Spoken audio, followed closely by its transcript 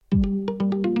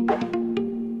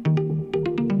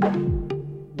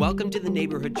Welcome to the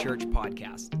Neighborhood Church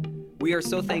podcast. We are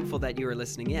so thankful that you are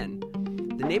listening in.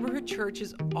 The Neighborhood Church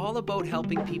is all about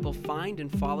helping people find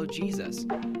and follow Jesus.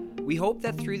 We hope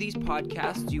that through these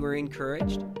podcasts you are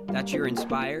encouraged, that you're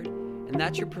inspired, and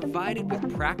that you're provided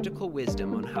with practical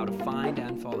wisdom on how to find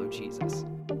and follow Jesus.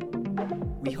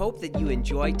 We hope that you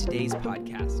enjoy today's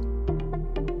podcast.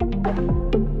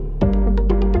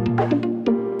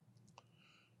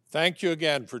 Thank you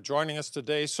again for joining us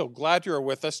today. So glad you're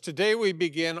with us. Today we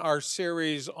begin our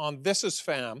series on This is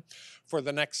Fam. For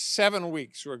the next 7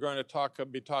 weeks, we're going to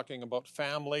be talking about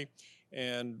family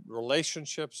and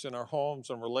relationships in our homes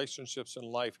and relationships in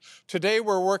life. Today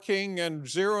we're working and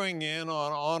zeroing in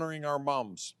on honoring our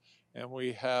moms. And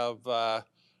we have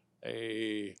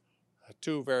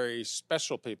two very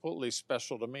special people, at least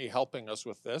special to me, helping us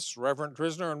with this. Reverend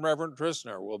Drisner and Reverend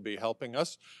Drisner will be helping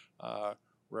us.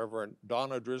 Reverend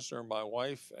Donna Drisner, my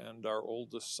wife, and our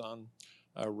oldest son,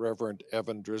 Reverend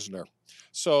Evan Drisner.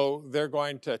 So they're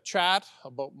going to chat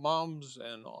about moms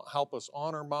and help us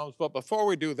honor moms. But before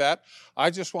we do that,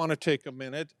 I just want to take a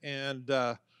minute and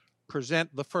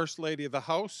present the First Lady of the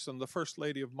house and the First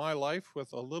Lady of my life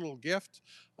with a little gift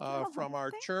from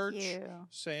our church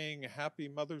saying Happy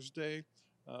Mother's Day.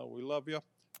 We love you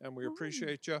and we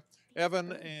appreciate you.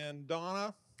 Evan and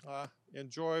Donna,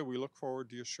 enjoy. We look forward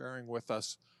to you sharing with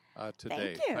us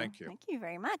today. Thank you. Thank you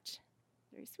very much.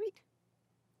 Very sweet.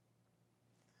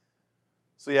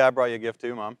 So yeah, I brought you a gift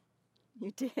too, Mom.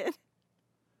 You did?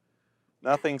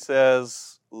 Nothing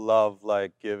says love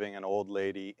like giving an old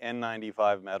lady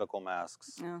N95 medical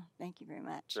masks. Oh, thank you very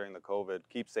much. During the COVID.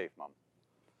 Keep safe, Mom.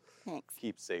 Thanks.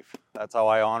 Keep safe. That's how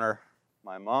I honor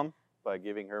my mom, by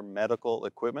giving her medical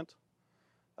equipment.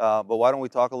 But why don't we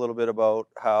talk a little bit about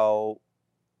how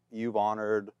you've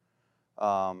honored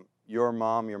your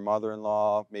mom, your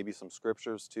mother-in-law, maybe some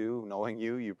scriptures too. Knowing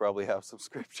you probably have some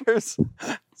scriptures.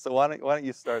 So why don't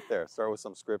you start there? Start with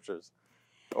some scriptures.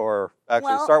 Or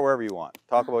actually, start wherever you want.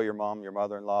 Talk about your mom, your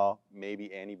mother-in-law,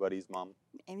 maybe anybody's mom.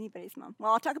 Anybody's mom.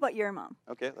 Well, I'll talk about your mom.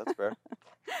 Okay, that's fair.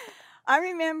 I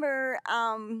remember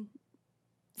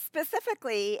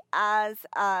specifically as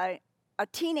a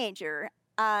teenager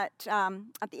at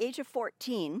the age of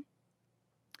 14,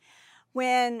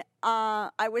 when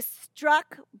I was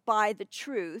struck by the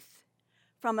truth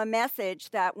from a message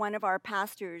that one of our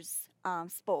pastors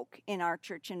spoke in our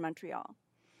church in Montreal.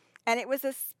 And it was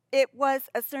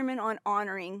a sermon on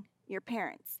honoring your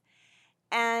parents.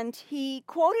 And he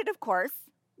quoted, of course,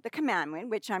 the commandment,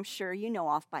 which I'm sure you know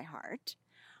off by heart,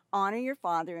 honor your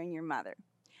father and your mother.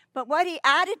 But what he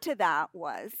added to that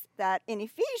was that in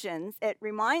Ephesians, it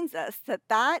reminds us that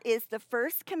that is the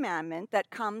first commandment that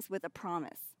comes with a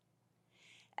promise.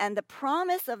 And the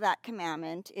promise of that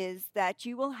commandment is that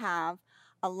you will have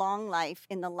a long life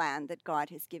in the land that God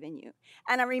has given you.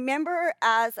 And I remember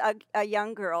as a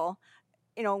young girl,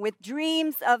 with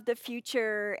dreams of the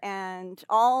future and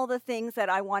all the things that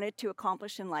I wanted to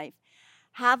accomplish in life,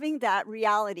 having that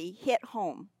reality hit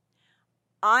home.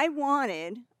 I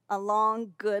wanted a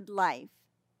long, good life.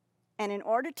 And in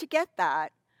order to get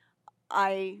that,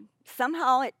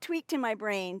 it tweaked in my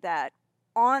brain that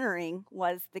honoring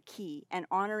was the key, and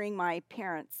honoring my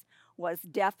parents was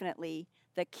definitely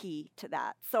the key to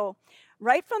that. So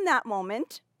right from that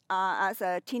moment, as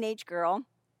a teenage girl,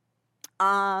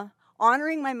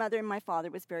 honoring my mother and my father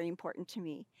was very important to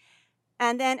me.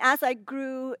 And then as I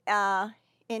grew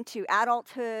into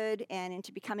adulthood and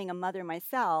into becoming a mother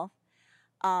myself,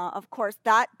 of course,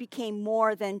 that became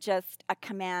more than just a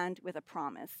command with a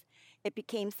promise. It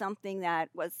became something that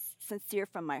was sincere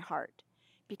from my heart,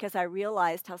 because I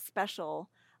realized how special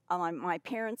my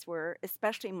parents were,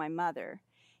 especially my mother,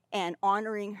 and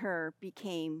honoring her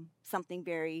became something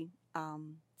very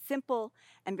simple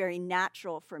and very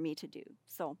natural for me to do.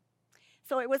 So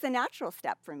it was a natural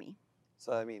step for me.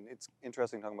 So, it's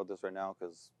interesting talking about this right now,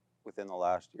 because within the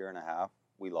last year and a half,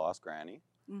 we lost Granny.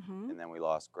 Mm-hmm. And then we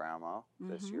lost Grandma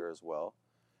this year as well.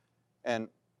 And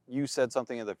you said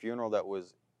something at the funeral that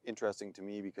was interesting to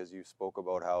me, because you spoke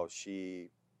about how she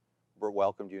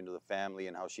welcomed you into the family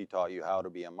and how she taught you how to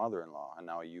be a mother-in-law, and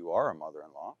now you are a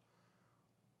mother-in-law.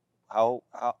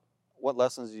 What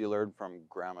lessons did you learn from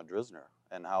Grandma Drisner,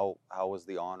 and how was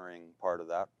the honoring part of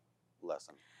that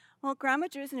lesson? Well, Grandma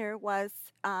Drisner was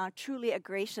truly a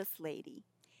gracious lady,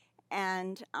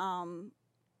 and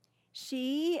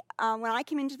she, when I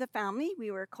came into the family, we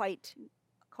were quite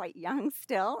young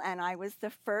still, and I was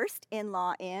the first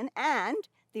in-law in and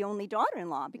the only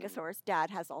daughter-in-law, because of course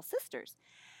Dad has all sisters.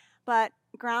 But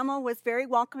Grandma was very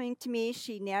welcoming to me.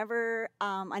 She never,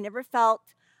 I never felt,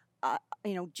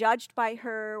 judged by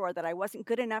her, or that I wasn't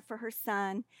good enough for her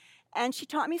son. And she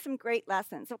taught me some great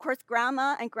lessons. Of course,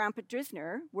 Grandma and Grandpa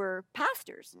Drisner were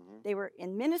pastors. They were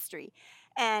in ministry.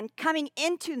 And coming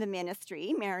into the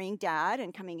ministry, marrying Dad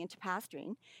and coming into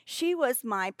pastoring, she was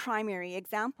my primary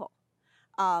example.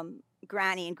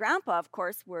 Granny and Grandpa, of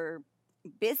course, were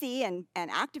busy and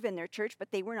active in their church,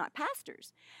 but they were not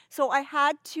pastors. So I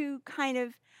had to kind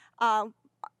of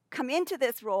come into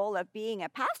this role of being a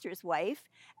pastor's wife,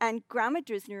 and Grandma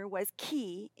Drisner was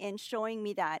key in showing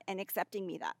me that and accepting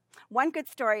me that. One good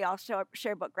story I'll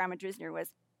share about Grandma Drisner was,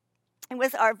 it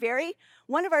was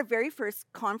one of our very first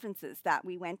conferences that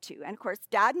we went to. And of course,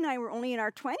 Dad and I were only in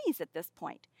our 20s at this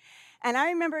point. And I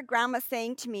remember Grandma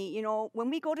saying to me, you know, when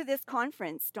we go to this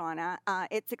conference, Donna,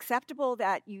 it's acceptable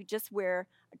that you just wear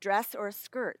a dress or a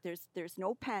skirt. There's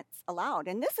no pants allowed.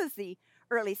 And this is the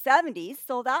early 70s,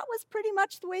 so that was pretty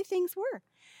much the way things were.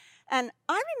 And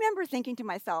I remember thinking to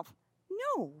myself,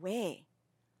 no way.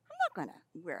 I'm not going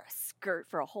to wear a skirt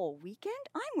for a whole weekend.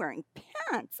 I'm wearing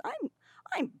pants. I'm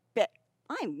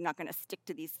not going to stick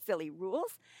to these silly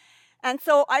rules. And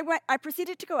so I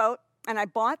proceeded to go out and I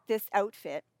bought this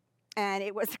outfit, and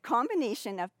it was a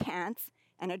combination of pants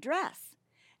and a dress.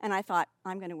 And I thought,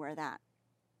 I'm going to wear that.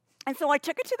 And so I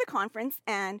took it to the conference,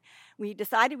 and we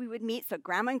decided we would meet. So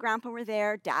Grandma and Grandpa were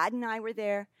there, Dad and I were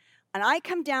there. And I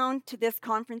come down to this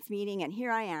conference meeting, and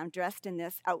here I am dressed in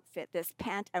this outfit, this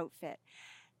pant outfit.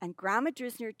 And Grandma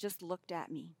Drisner just looked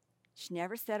at me. She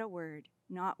never said a word,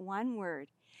 not one word.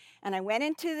 And I went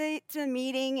into the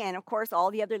meeting, and of course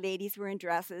all the other ladies were in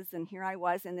dresses, and here I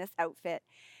was in this outfit.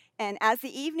 And as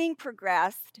the evening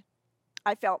progressed,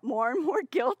 I felt more and more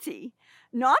guilty,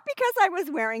 not because I was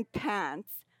wearing pants,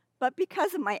 but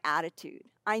because of my attitude.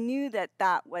 I knew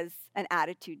that was an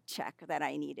attitude check that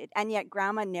I needed, and yet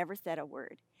Grandma never said a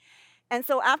word. And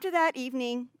so after that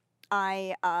evening,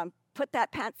 I put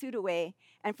that pantsuit away,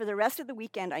 and for the rest of the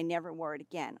weekend, I never wore it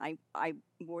again. I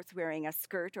was wearing a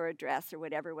skirt or a dress or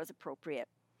whatever was appropriate.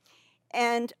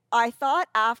 And I thought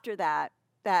after that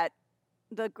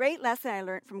the great lesson I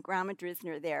learned from Grandma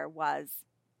Drisner there was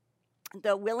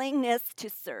the willingness to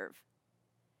serve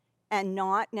and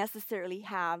not necessarily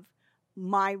have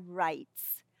my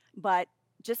rights, but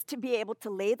just to be able to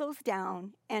lay those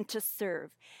down and to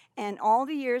serve. And all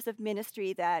the years of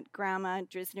ministry that Grandma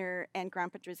Drisner and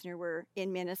Grandpa Drisner were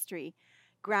in ministry,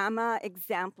 Grandma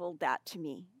exampled that to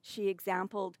me. She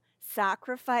exampled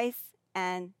sacrifice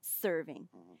and serving.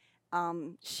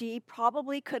 She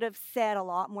probably could have said a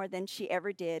lot more than she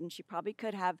ever did, and she probably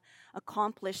could have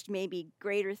accomplished maybe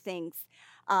greater things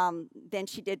than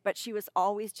she did, but she was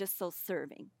always just so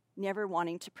serving, never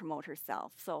wanting to promote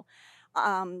herself. So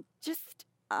I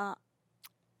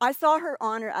saw her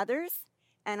honor others,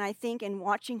 and I think in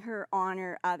watching her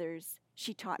honor others,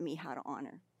 she taught me how to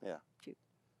honor. Yeah. Too.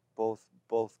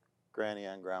 Both Granny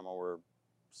and Grandma were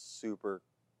super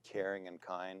caring and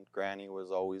kind. Granny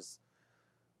was always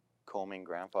combing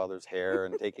Grandfather's hair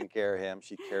and taking care of him.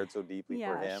 She cared so deeply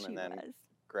for him. And then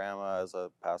Grandma, as a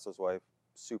pastor's wife,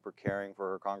 super caring for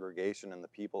her congregation and the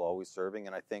people, always serving.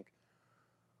 And I think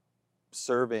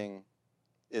serving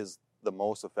is the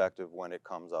most effective when it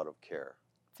comes out of care.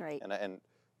 That's right. And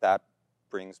that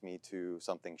brings me to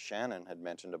something Shannon had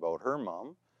mentioned about her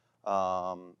mom.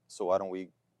 So why don't we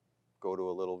go to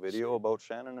a little video about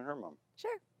Shannon and her mom?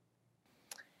 Sure.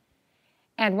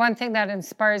 And one thing that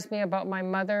inspires me about my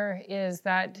mother is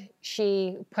that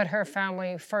she put her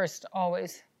family first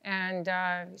always. And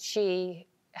she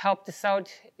helped us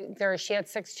out. She had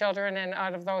 6 children, and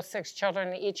out of those 6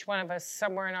 children, each one of us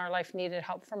somewhere in our life needed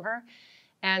help from her.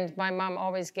 And my mom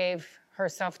always gave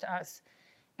herself to us.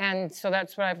 And so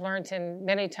that's what I've learned. And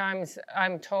many times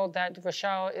I'm told that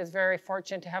Rochelle is very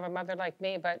fortunate to have a mother like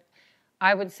me, but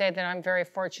I would say that I'm very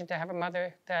fortunate to have a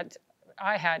mother that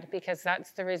I had, because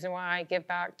that's the reason why I give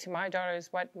back to my daughters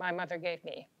what my mother gave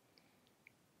me.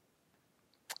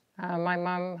 My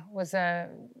mom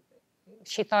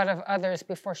she thought of others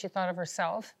before she thought of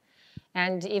herself.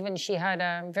 And even she had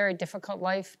a very difficult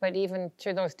life, but even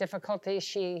through those difficulties,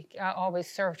 she always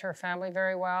served her family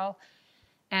very well.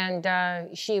 And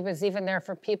she was even there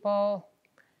for people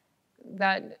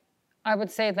that I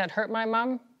would say that hurt my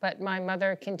mom, but my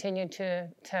mother continued to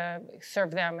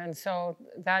serve them. And so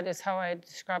that is how I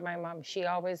describe my mom. She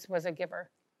always was a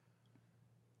giver.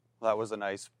 That was a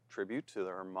nice tribute to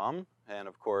her mom, and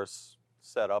of course,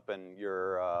 set up in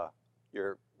your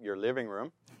living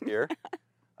room here.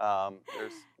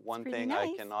 There's one thing nice.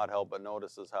 I cannot help but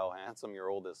notice is how handsome your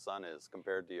oldest son is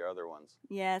compared to your other ones.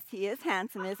 Yes, he is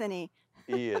handsome, isn't he?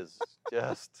 He is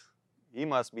he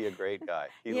must be a great guy.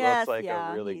 He yes, looks like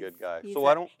yeah, a really good guy. He's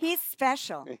So he's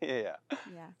special. Yeah.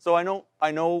 Yeah. So I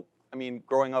know I mean,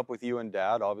 growing up with you and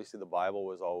Dad, obviously the Bible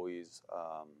was always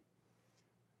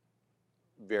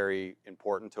very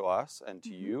important to us and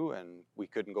to you, and we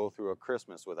couldn't go through a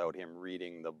Christmas without him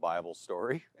reading the Bible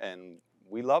story, and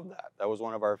we loved that. That was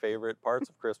one of our favorite parts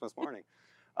of Christmas morning.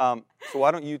 So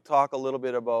why don't you talk a little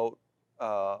bit about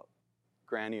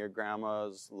Granny or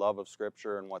Grandma's love of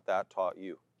Scripture and what that taught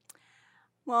you?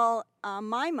 Well,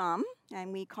 my mom,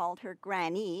 and we called her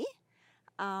Granny,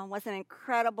 was an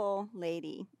incredible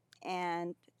lady.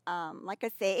 And like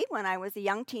I say, when I was a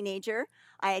young teenager,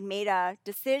 I had made a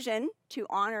decision to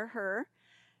honor her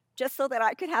just so that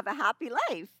I could have a happy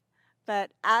life.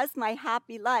 But as my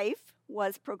happy life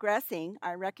was progressing,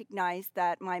 I recognized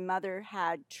that my mother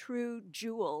had true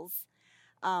jewels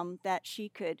that she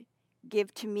could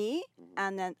give to me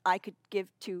and that I could give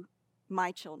to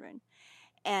my children.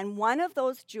 And one of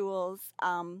those jewels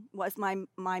was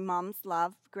my mom's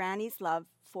love, Granny's love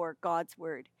for God's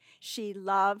Word. She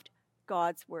loved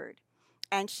God's Word.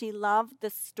 And she loved the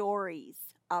stories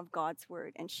of God's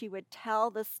Word. And she would tell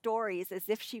the stories as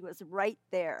if she was right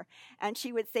there. And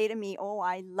she would say to me, "Oh,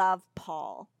 I love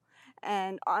Paul,"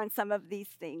 and on some of these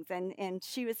things. And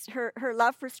she was her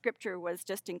love for Scripture was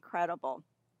just incredible.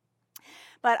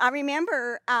 But I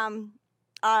remember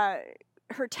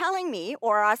her telling me,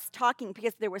 or us talking,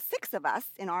 because there were 6 of us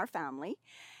in our family.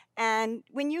 And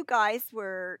when you guys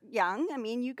were young, I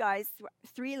mean, you guys,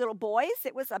 3 little boys,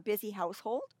 it was a busy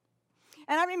household.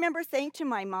 And I remember saying to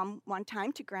my mom one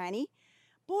time, to Granny,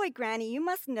 "Boy, Granny, you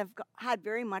mustn't have had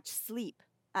very much sleep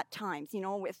at times, you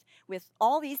know, with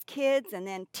all these kids and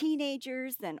then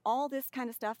teenagers and all this kind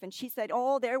of stuff." And she said,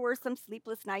 "Oh, there were some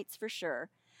sleepless nights for sure.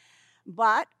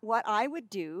 But what I would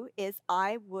do is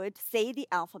I would say the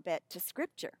alphabet to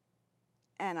Scripture."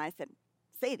 And I said,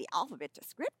 "Say the alphabet to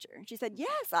Scripture?" And she said,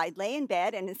 "Yes." I'd lay in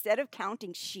bed, and instead of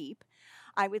counting sheep,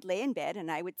 I would lay in bed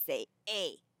and I would say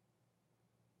A.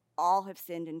 All have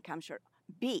sinned and come short.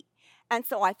 B. And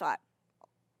so I thought,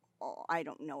 oh, I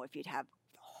don't know if you'd have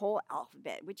the whole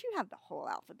alphabet. Would you have the whole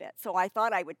alphabet? So I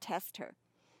thought I would test her.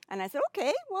 And I said,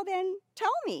 "Okay, well then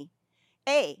tell me.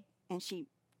 A." And she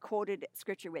quoted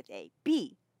Scripture with A.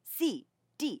 B, C,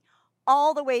 D,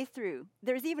 all the way through.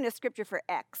 There's even a scripture for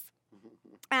X.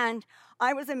 And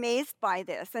I was amazed by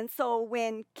this. And so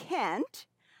when Kent,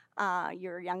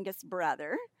 your youngest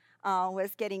brother,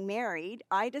 was getting married,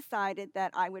 I decided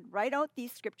that I would write out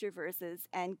these scripture verses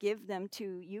and give them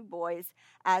to you boys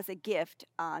as a gift,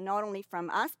 not only from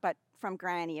us, but from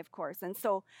Granny, of course. And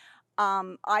so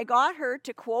I got her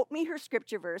to quote me her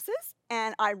scripture verses,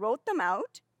 and I wrote them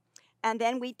out. And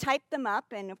then we typed them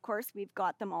up, and of course, we've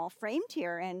got them all framed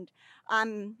here. And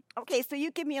okay, so you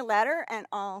give me a letter, and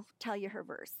I'll tell you her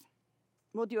verse.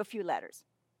 We'll do a few letters.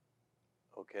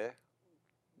 Okay.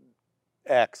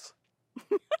 X.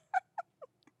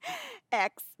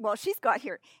 X. Well, she's got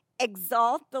here.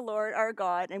 "Exalt the Lord our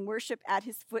God and worship at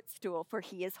his footstool, for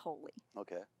he is holy."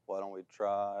 Okay. Why don't we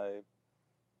try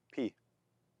P?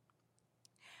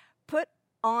 "Put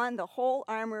on the whole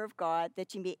armor of God,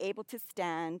 that you may be able to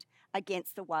stand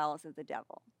against the wiles of the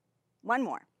devil." One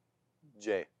more.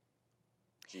 J.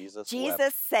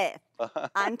 Jesus saith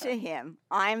unto him,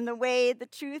 "I am the way, the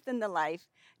truth, and the life.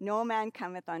 No man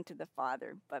cometh unto the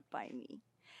Father but by me."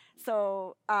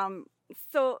 So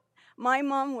my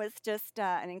mom was just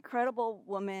an incredible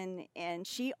woman, and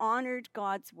she honored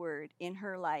God's word in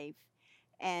her life.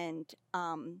 And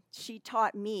she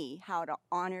taught me how to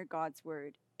honor God's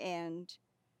word. And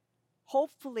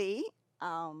hopefully,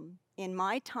 in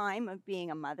my time of being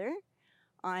a mother,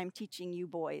 I'm teaching you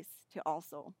boys to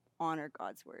also honor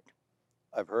God's word.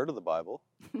 I've heard of the Bible.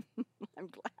 I'm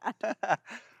glad.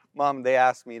 Mom, they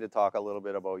asked me to talk a little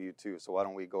bit about you too, so why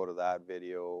don't we go to that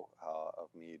video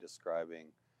of me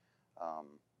describing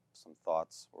some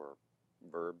thoughts or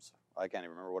verbs. I can't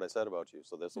even remember what I said about you,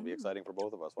 so this will be exciting for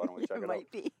both of us. Why don't we check it out?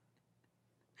 Might be.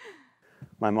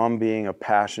 My mom being a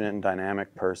passionate and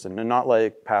dynamic person, and not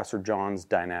like Pastor John's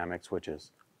dynamics, which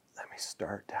is, let me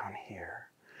start down here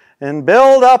and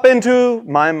build up into.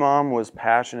 My mom was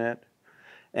passionate,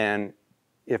 and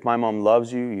if my mom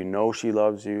loves you, you know she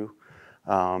loves you.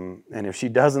 And if she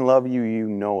doesn't love you, you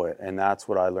know it. And that's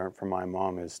what I learned from my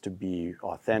mom, is to be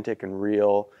authentic and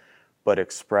real, but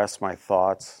express my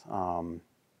thoughts.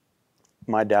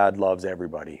 My dad loves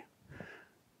everybody.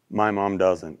 My mom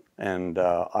doesn't. And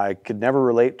I could never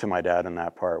relate to my dad in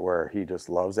that part where he just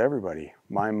loves everybody.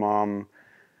 My mom,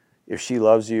 if she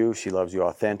loves you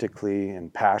authentically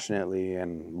and passionately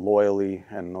and loyally.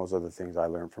 And those are the things I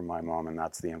learned from my mom. And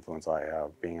that's the influence I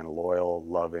have, being a loyal,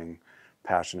 loving,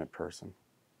 passionate person.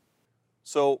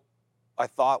 So I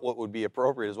thought what would be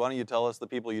appropriate is, why don't you tell us the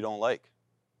people you don't like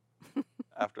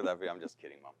after that video? I'm just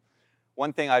kidding, Mom.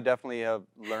 one thing I definitely have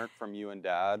learned from you and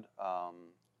Dad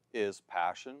is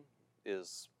passion,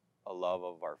 is a love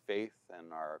of our faith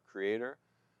and our Creator.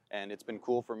 And it's been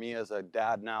cool for me as a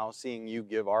dad now, seeing you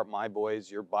give my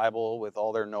boys your Bible with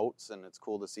all their notes, and it's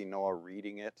cool to see Noah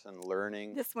reading it and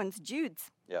learning. This one's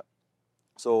Jude's. Yeah.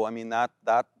 So, I mean, that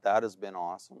has been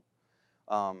awesome.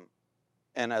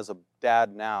 And as a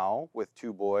dad now with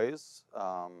 2 boys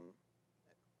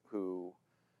who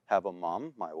have a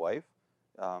mom, my wife,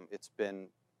 it's been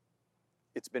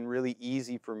really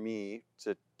easy for me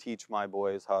to teach my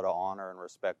boys how to honor and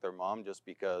respect their mom, just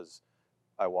because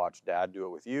I watched Dad do it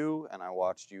with you, and I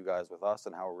watched you guys with us,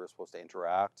 and how we're supposed to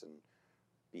interact and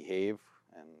behave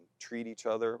and treat each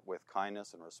other with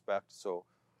kindness and respect. So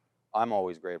I'm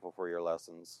always grateful for your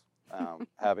lessons.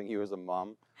 Having you as a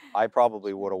mom, I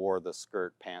probably would have wore the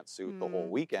skirt pantsuit the whole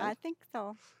weekend. I think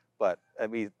so. But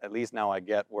at least now I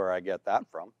get where I get that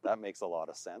from. That makes a lot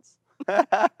of sense. Yes,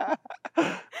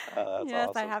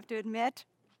 awesome. I have to admit.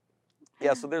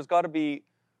 Yeah, so there's got to be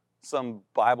some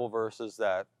Bible verses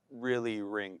that really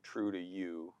ring true to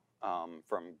you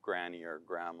from Granny or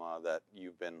Grandma that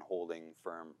you've been holding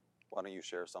firm. Why don't you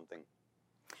share something?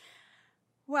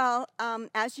 Well,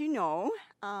 as you know,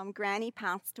 Granny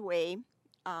passed away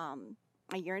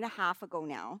a year and a half ago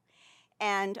now.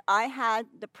 And I had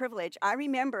the privilege, I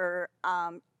remember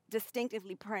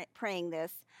distinctively praying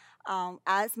this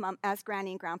as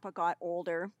Granny and Grandpa got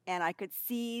older, and I could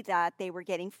see that they were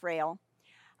getting frail.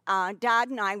 Dad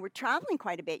and I were traveling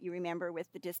quite a bit, you remember,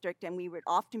 with the district, and we would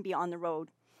often be on the road.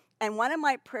 And one of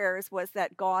my prayers was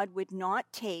that God would not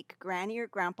take Granny or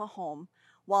Grandpa home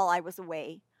while I was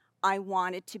away. I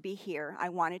wanted to be here. I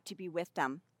wanted to be with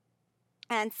them.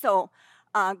 And so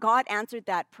God answered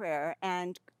that prayer,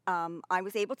 and I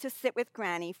was able to sit with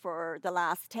Granny for the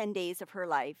last 10 days of her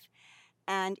life.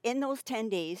 And in those 10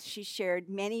 days, she shared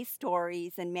many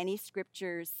stories and many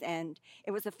scriptures, and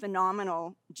it was a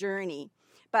phenomenal journey.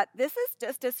 But this is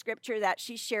just a scripture that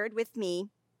she shared with me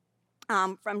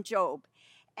from Job.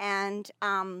 And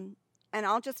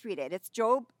I'll just read it. It's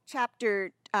Job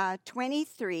chapter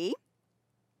 23,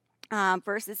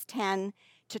 verses 10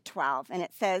 to 12. And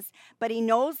it says, "But he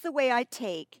knows the way I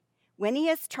take. When he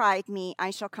has tried me, I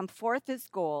shall come forth as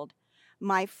gold.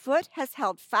 My foot has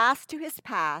held fast to his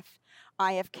path.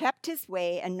 I have kept his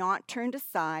way and not turned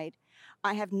aside.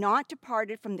 I have not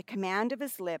departed from the command of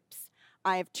his lips.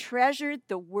 I have treasured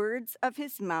the words of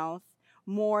his mouth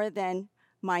more than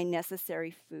my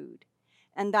necessary food."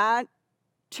 And that,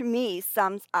 to me,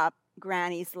 sums up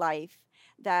Granny's life,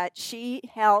 that she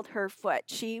held her foot.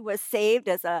 She was saved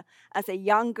as a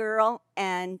young girl,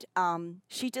 and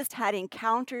she just had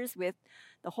encounters with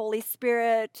the Holy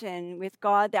Spirit and with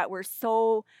God that were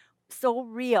so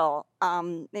real.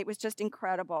 It was just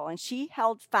incredible. And she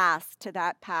held fast to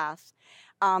that path.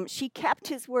 She kept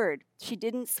his word. She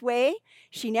didn't sway.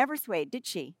 She never swayed, did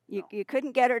she? No. You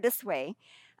couldn't get her to sway.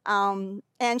 And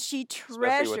she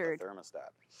treasured. Especially with the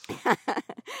thermostat.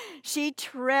 She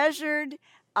treasured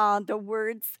the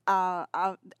words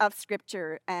of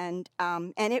Scripture, and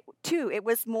it too. It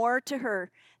was more to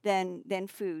her than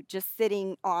food. Just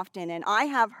sitting often, and I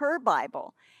have her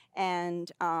Bible,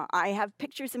 and I have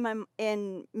pictures in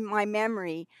my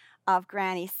memory of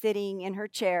Granny sitting in her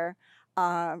chair,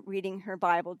 reading her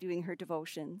Bible, doing her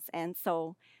devotions, and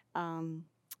so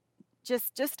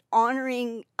just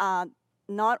honoring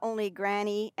not only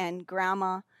Granny and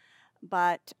Grandma,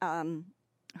 but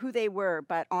who they were,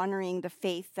 but honoring the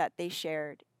faith that they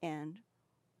shared, and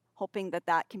hoping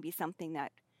that can be something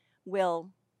that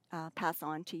will pass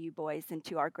on to you boys and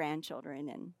to our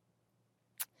grandchildren,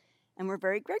 and we're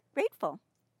very grateful.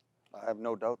 I have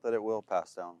no doubt that it will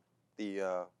pass down.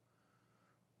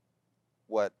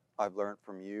 What I've learned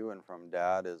from you and from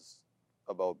Dad is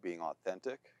about being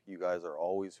authentic. You guys are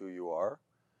always who you are,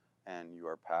 and you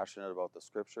are passionate about the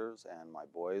scriptures, and my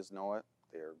boys know it.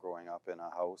 They're growing up in a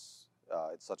house.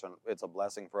 It's a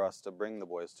blessing for us to bring the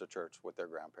boys to church with their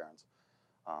grandparents.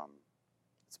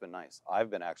 It's been nice.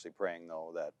 I've been actually praying,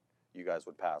 though, that you guys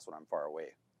would pass when I'm far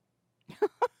away.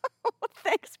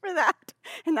 Thanks for that.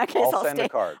 In that case, I'll send a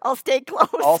card. I'll stay close.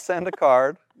 I'll send a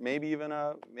card. Maybe even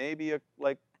a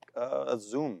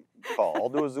Zoom call. I'll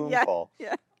do a Zoom call.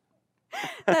 Yeah.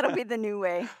 That'll be the new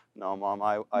way. No, Mom.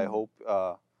 I hope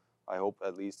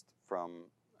at least from.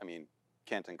 I mean,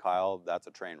 Kent and Kyle, that's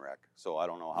a train wreck. So I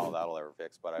don't know how that'll ever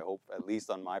fix. But I hope, at least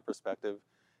on my perspective,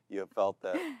 you have felt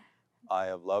that I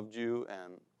have loved you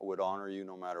and would honor you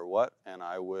no matter what, and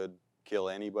I would kill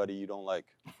anybody you don't like.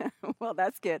 Well,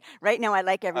 that's good. Right now, I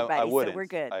like everybody, I wouldn't. So we're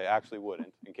good. I actually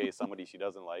wouldn't. In case somebody she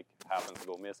doesn't like happens to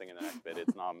go missing in the next bit,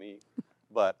 it's not me.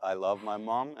 But I love my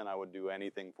mom, and I would do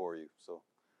anything for you. So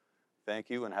Thank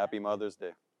you and happy Mother's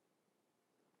Day.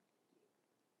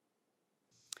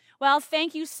 Well,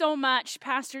 thank you so much,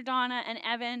 Pastor Donna and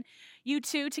Evan. You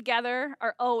two together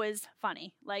are always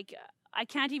funny. Like, I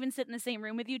can't even sit in the same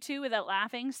room with you two without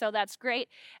laughing, so that's great.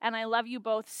 And I love you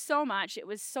both so much. It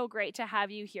was so great to have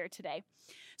you here today.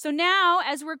 So now,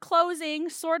 as we're closing,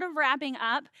 sort of wrapping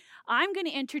up, I'm going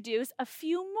to introduce a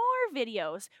few more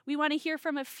videos. We want to hear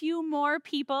from a few more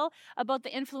people about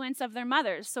the influence of their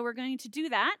mothers. So we're going to do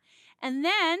that, and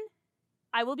then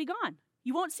I will be gone.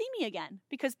 You won't see me again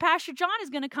because Pastor John is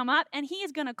going to come up and he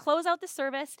is going to close out the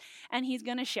service and he's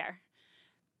going to share.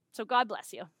 So God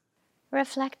bless you.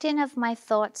 Reflecting of my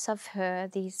thoughts of her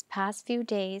these past few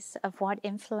days of what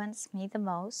influenced me the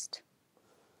most,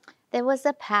 there was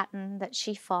a pattern that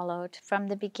she followed from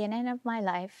the beginning of my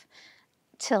life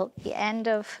till the end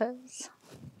of hers.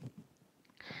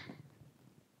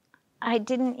 I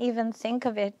didn't even think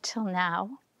of it till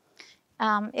now.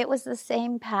 It was the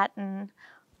same pattern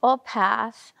or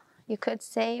path, you could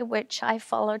say, which I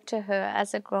followed to her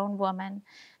as a grown woman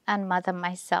and mother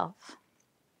myself.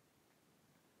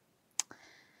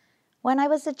 When I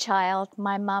was a child,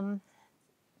 my mom,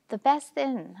 the best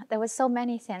thing, there were so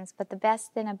many things, but the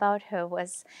best thing about her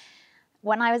was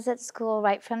when I was at school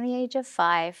right from the age of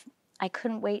 5, I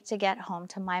couldn't wait to get home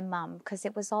to my mom because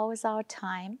it was always our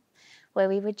time where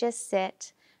we would just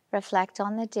sit, reflect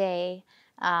on the day.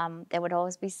 There would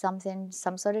always be some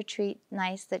sort of treat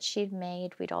nice that she'd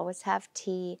made. We'd always have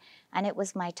tea, and it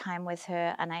was my time with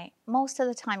her. And I, most of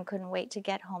the time, couldn't wait to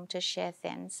get home to share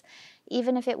things.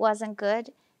 Even if it wasn't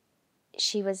good,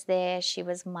 she was there. She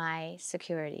was my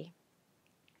security.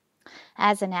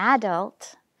 As an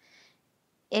adult,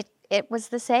 it was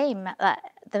the same.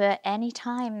 Any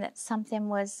time that something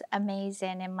was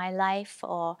amazing in my life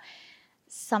or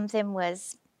something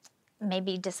was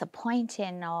maybe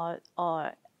disappointing or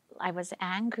I was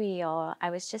angry or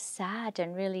I was just sad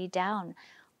and really down,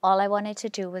 all I wanted to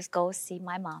do was go see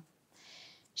my mom.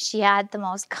 She had the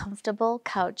most comfortable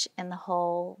couch in the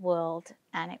whole world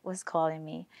and it was calling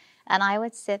me. And I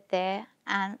would sit there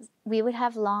and we would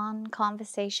have long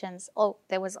conversations. Oh,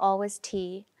 there was always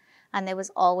tea and there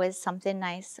was always something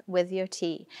nice with your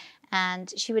tea.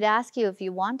 And she would ask you if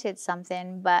you wanted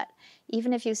something, but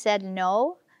even if you said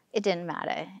no, it didn't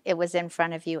matter. It was in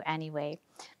front of you anyway.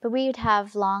 But we would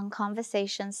have long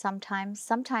conversations sometimes.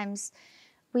 Sometimes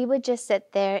we would just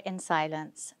sit there in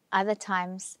silence. Other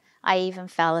times I even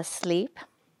fell asleep.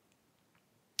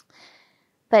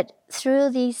 But through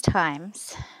these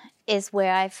times is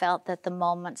where I felt that the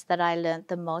moments that I learned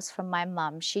the most from my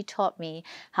mom. She taught me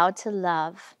how to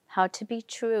love, how to be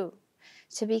true,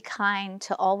 to be kind,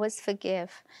 to always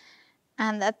forgive,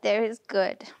 and that there is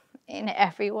good in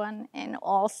everyone, in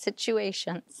all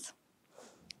situations.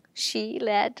 She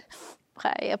led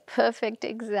by a perfect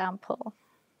example.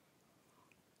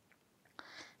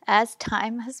 As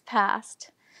time has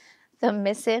passed, the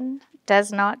missing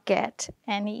does not get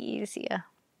any easier.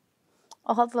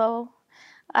 Although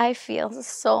I feel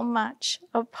so much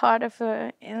a part of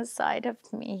her inside of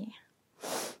me.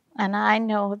 And I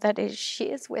know that if she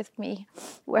is with me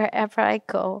wherever I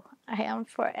go, I am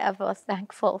forever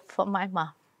thankful for my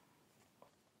mom.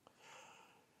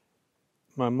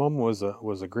 My mom was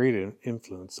a great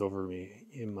influence over me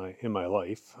in my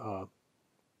life,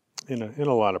 in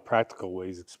a lot of practical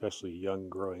ways, especially young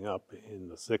growing up in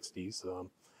the 60s.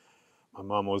 My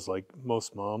mom was like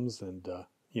most moms, and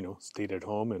stayed at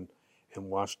home and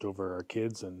watched over our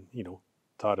kids, and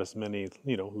taught us many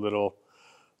little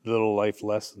life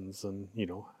lessons, and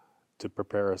to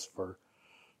prepare us for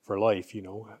life.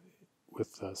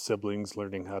 With siblings,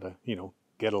 learning how to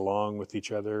get along with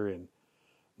each other and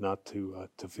not to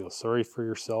feel sorry for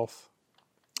yourself.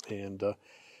 And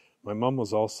my mom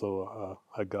was also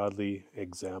a godly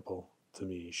example to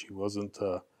me. She wasn't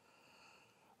a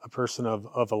person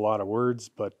of a lot of words,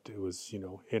 but it was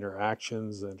in her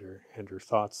actions and her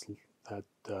thoughts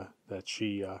that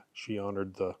she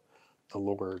honored the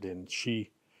Lord, and she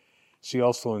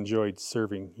also enjoyed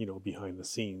serving behind the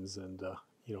scenes, and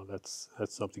that's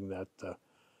something that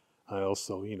I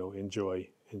also enjoy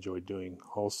doing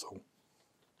also.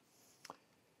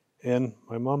 And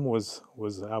my mom was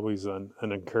always an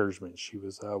encouragement. She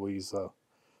was always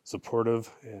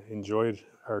supportive, enjoyed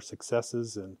our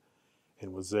successes, and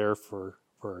was there for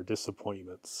our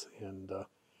disappointments. And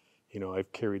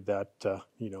I've carried that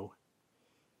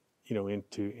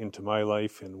into my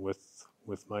life and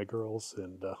with my girls.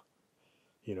 And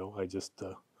I just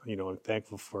I'm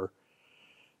thankful for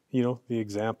the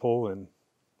example and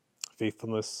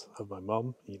faithfulness of my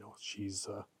mom.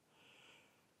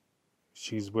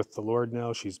 She's with the Lord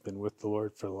now. She's been with the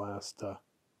Lord for the last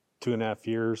 2.5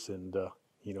 years, and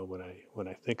when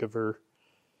I think of her,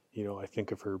 I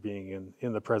think of her being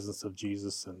in the presence of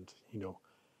Jesus, and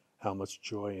how much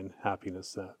joy and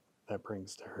happiness that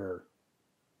brings to her.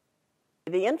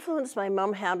 The influence my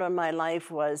mom had on my life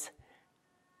was,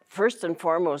 first and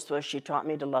foremost, was she taught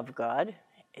me to love God.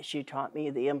 She taught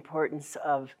me the importance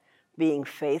of being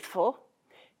faithful,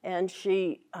 and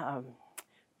she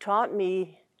taught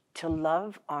me to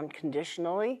love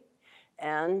unconditionally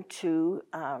and to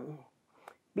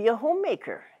be a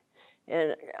homemaker.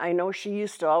 And I know she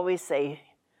used to always say,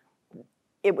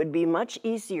 it would be much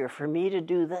easier for me to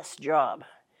do this job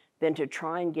than to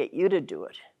try and get you to do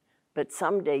it. But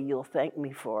someday you'll thank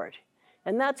me for it.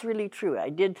 And that's really true. I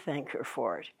did thank her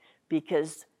for it,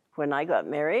 because when I got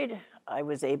married, I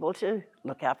was able to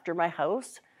look after my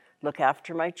house, look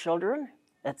after my children,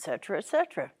 etc.,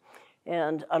 etc.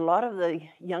 And a lot of the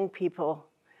young people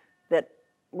that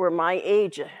were my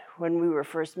age when we were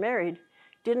first married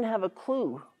didn't have a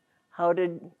clue how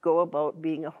to go about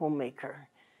being a homemaker.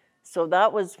 So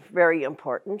that was very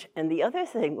important. And the other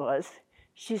thing was,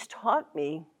 she's taught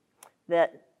me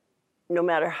that no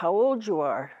matter how old you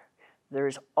are,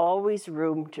 there's always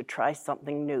room to try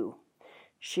something new.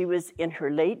 She was in her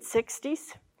late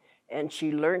 60s, and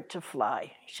she learned to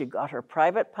fly. She got her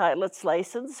private pilot's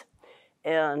license,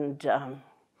 and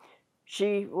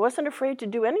she wasn't afraid to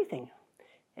do anything.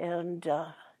 And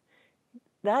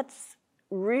that's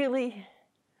really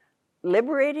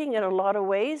liberating in a lot of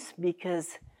ways,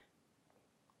 because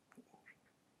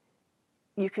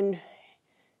you can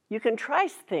try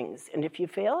things, and if you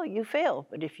fail, you fail.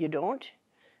 But if you don't,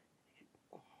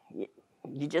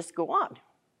 you just go on.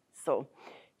 So,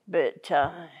 but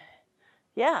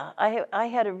yeah, I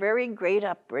had a very great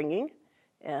upbringing,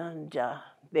 and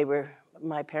they were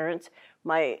my parents.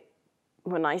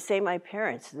 When I say my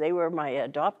parents, they were my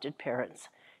adopted parents,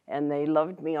 and they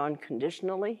loved me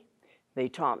unconditionally. They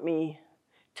taught me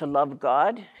to love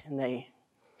God, and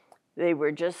they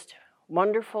were just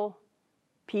wonderful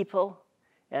people.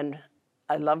 And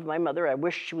I love my mother. I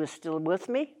wish she was still with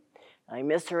me. I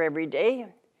miss her every day.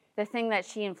 The thing that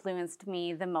she influenced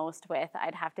me the most with,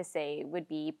 I'd have to say, would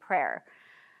be prayer.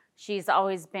 She's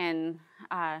always been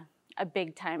a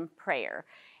big-time prayer,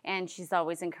 and she's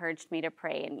always encouraged me to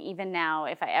pray. And even now,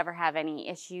 if I ever have any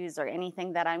issues or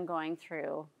anything that I'm going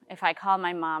through, if I call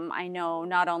my mom, I know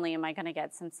not only am I going to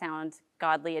get some sound,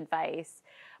 godly advice,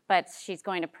 but she's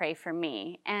going to pray for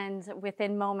me. And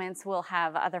within moments, we'll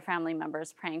have other family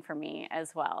members praying for me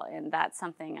as well. And that's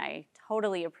something I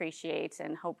totally appreciate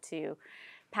and hope to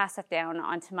pass it down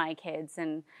onto my kids.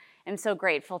 And I'm so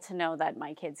grateful to know that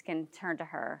my kids can turn to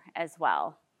her as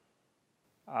well.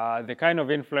 The kind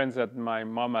of influence that my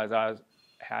mom has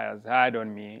had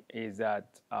on me is that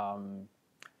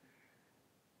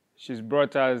she's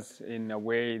brought us in a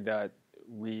way that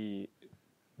we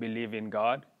believe in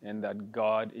God, and that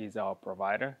God is our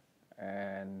provider.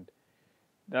 And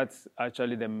that's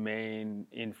actually the main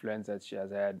influence that she has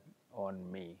had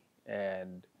on me.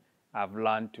 And I've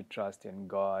learned to trust in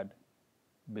God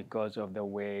because of the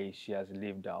way she has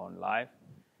lived her own life,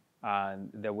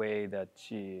 and the way that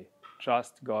she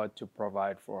trusts God to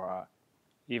provide for her,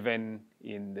 even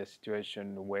in the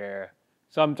situation where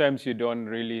sometimes you don't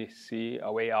really see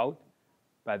a way out,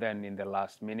 but then in the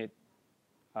last minute,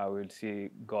 I will see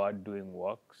God doing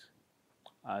works.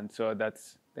 And so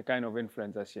that's the kind of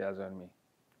influence that she has on me,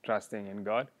 trusting in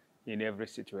God in every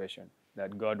situation,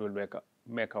 that God will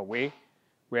make a way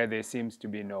where there seems to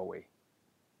be no way.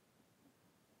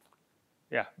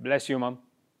 Yeah, bless you, Mom.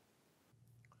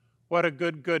 What a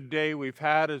good day we've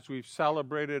had as we've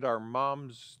celebrated our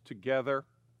moms together.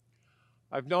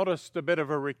 I've noticed a bit of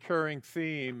a recurring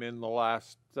theme in the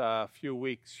last few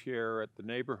weeks here at the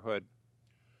neighborhood.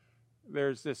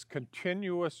 There's this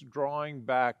continuous drawing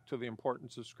back to the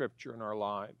importance of Scripture in our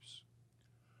lives.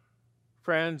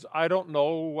 Friends, I don't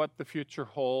know what the future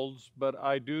holds, but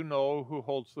I do know who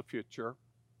holds the future.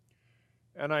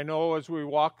 And I know as we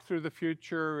walk through the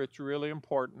future, it's really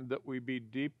important that we be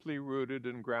deeply rooted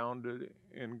and grounded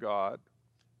in God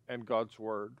and God's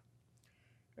Word.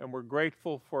 And we're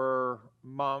grateful for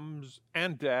moms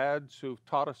and dads who've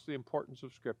taught us the importance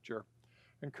of Scripture.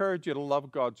 I encourage you to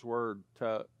love God's Word,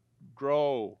 to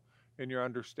grow in your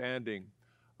understanding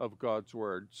of God's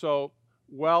Word. So,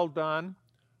 well done,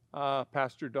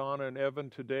 Pastor Donna and Evan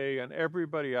today, and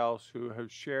everybody else who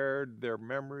have shared their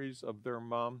memories of their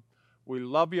mom. We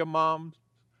love you, moms.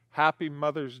 Happy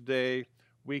Mother's Day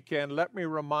weekend. Let me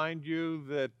remind you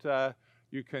that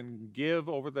you can give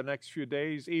over the next few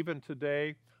days, even today.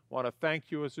 I want to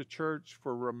thank you as a church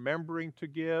for remembering to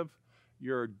give.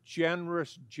 You're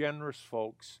generous, generous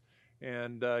folks.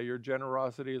 And your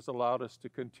generosity has allowed us to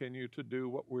continue to do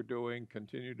what we're doing,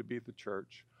 continue to be the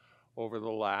church over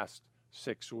the last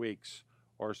 6 weeks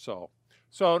or so.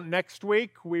 So next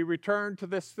week, we return to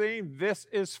this theme, This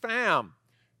is Fam.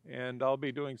 And I'll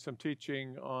be doing some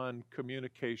teaching on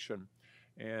communication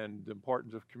and the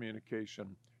importance of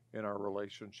communication in our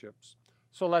relationships.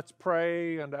 So let's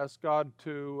pray and ask God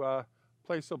to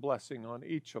place a blessing on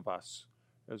each of us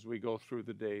as we go through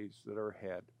the days that are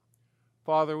ahead.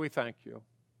 Father, we thank you.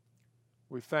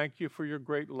 We thank you for your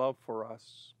great love for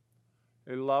us,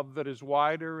 a love that is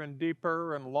wider and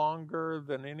deeper and longer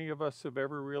than any of us have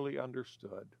ever really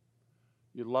understood.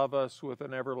 You love us with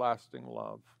an everlasting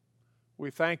love. We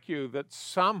thank you that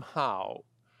somehow,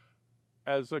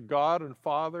 as a God and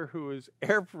Father who is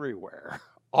everywhere,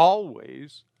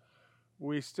 always,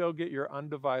 we still get your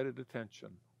undivided attention.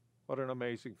 What an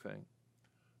amazing thing.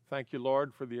 Thank you,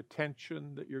 Lord, for the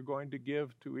attention that you're going to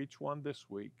give to each one this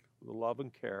week, the love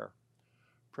and care.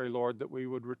 Pray, Lord, that we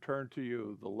would return to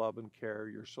you the love and care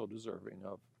you're so deserving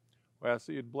of. We ask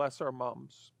that you'd bless our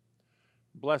moms.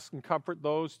 Bless and comfort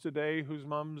those today whose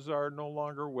moms are no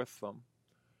longer with them.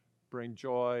 Bring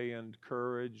joy and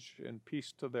courage and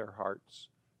peace to their hearts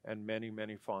and many,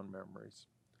 many fond memories.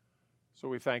 So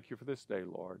we thank you for this day,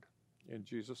 Lord. In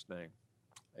Jesus' name,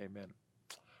 amen.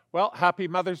 Well, happy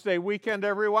Mother's Day weekend,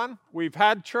 everyone. We've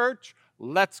had church.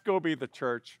 Let's go be the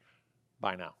church.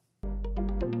 Bye now.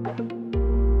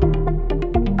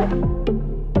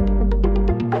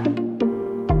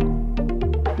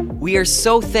 We are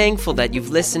so thankful that you've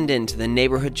listened in to the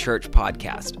Neighborhood Church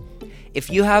podcast. If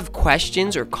you have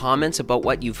questions or comments about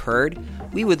what you've heard,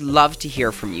 we would love to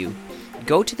hear from you.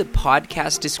 Go to the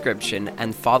podcast description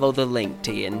and follow the link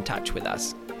to get in touch with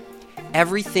us.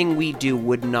 Everything we do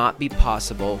would not be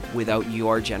possible without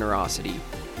your generosity.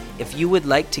 If you would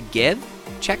like to give,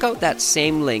 check out that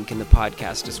same link in the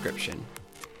podcast description.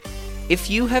 If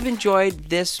you have enjoyed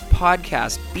this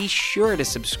podcast, be sure to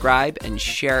subscribe and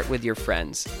share it with your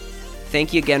friends.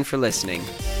 Thank you again for listening.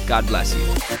 God bless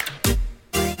you.